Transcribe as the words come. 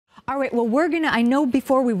All right, well, I know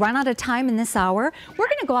before we run out of time in this hour, we're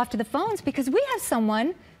gonna go off to the phones because we have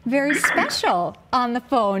someone very special on the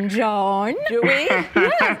phone, Joan. Do we?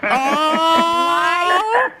 Yeah.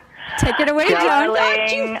 Oh! Take it away, Joan.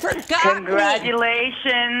 Darling, You forgot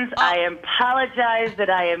congratulations. I apologize that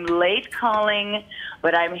I am late calling,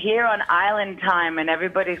 but I'm here on island time and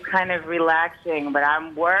everybody's kind of relaxing, but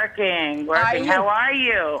I'm working. How are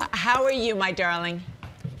you? How are you, my darling?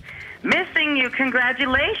 Missing you.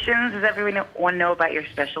 Congratulations. Does everyone know about your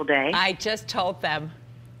special day? I just told them.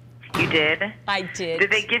 You did? I did. Did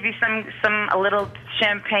they give you a little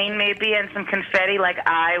champagne maybe and some confetti like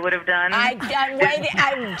I would have done? I'm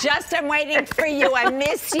waiting for you. I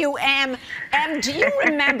miss you, Em. Em, do you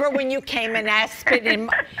remember when you came in Aspen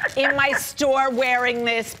in my store wearing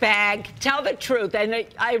this bag? Tell the truth. And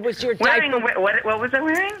I was your diaper. What was I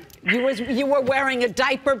wearing? You were wearing a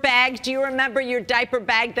diaper bag. Do you remember your diaper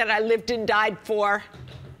bag that I lived and died for?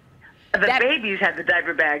 The babies had the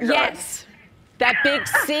diaper bags on. Yes. That big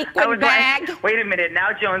sequin bag. Like, wait a minute, now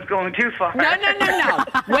Joan's going too far. No.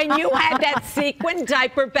 When you had that sequin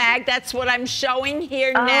diaper bag, that's what I'm showing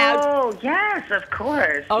here now. Oh, yes, of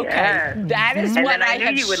course. Okay, yes. That is and what then I knew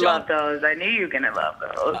have you would love those. I knew you were going to love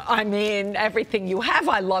those. I mean, everything you have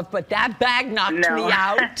I love, but that bag knocked me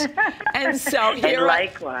out. And so here and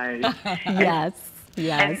likewise. Yes.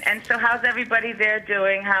 Yes. And so how's everybody there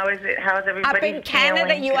doing? How's everybody Up in Canada,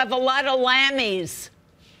 feeling? you have a lot of lammies.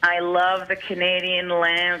 I love the Canadian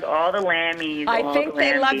lambs, all the lammies. I think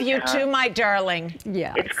they love you too, my darling.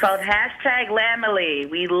 Yeah. It's called #Lamily.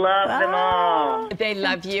 We love them all. They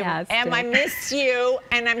love you. Fantastic. Em, I miss you,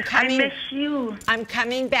 and I'm coming. I miss you. I'm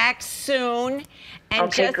coming back soon. And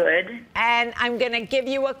okay, good. And I'm going to give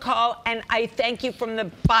you a call, and I thank you from the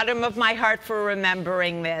bottom of my heart for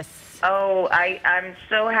remembering this. Oh, I'm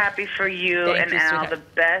so happy for you and Al, the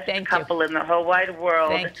best couple in the whole wide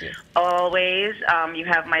world. Thank you. Always. You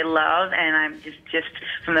have my love, and I'm just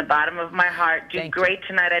from the bottom of my heart. Do great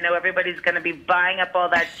tonight. I know everybody's going to be buying up all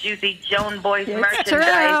that juicy Joan Boyce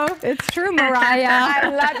merchandise. It's true, Mariah. I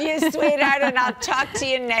love you, sweetheart, and I'll talk to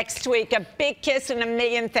you next week. A big kiss and a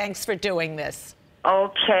million thanks for doing this.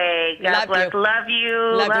 Okay. God bless. Love you.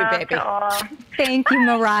 Love you, baby. Thank you,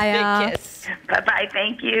 Mariah. Big kiss. Bye-bye.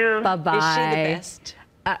 Thank you. Bye-bye. Is she the best?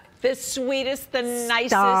 The sweetest, the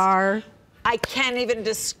nicest. Star. I can't even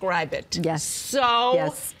describe it. Yes.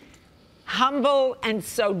 So humble and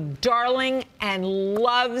so darling and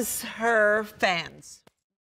loves her fans.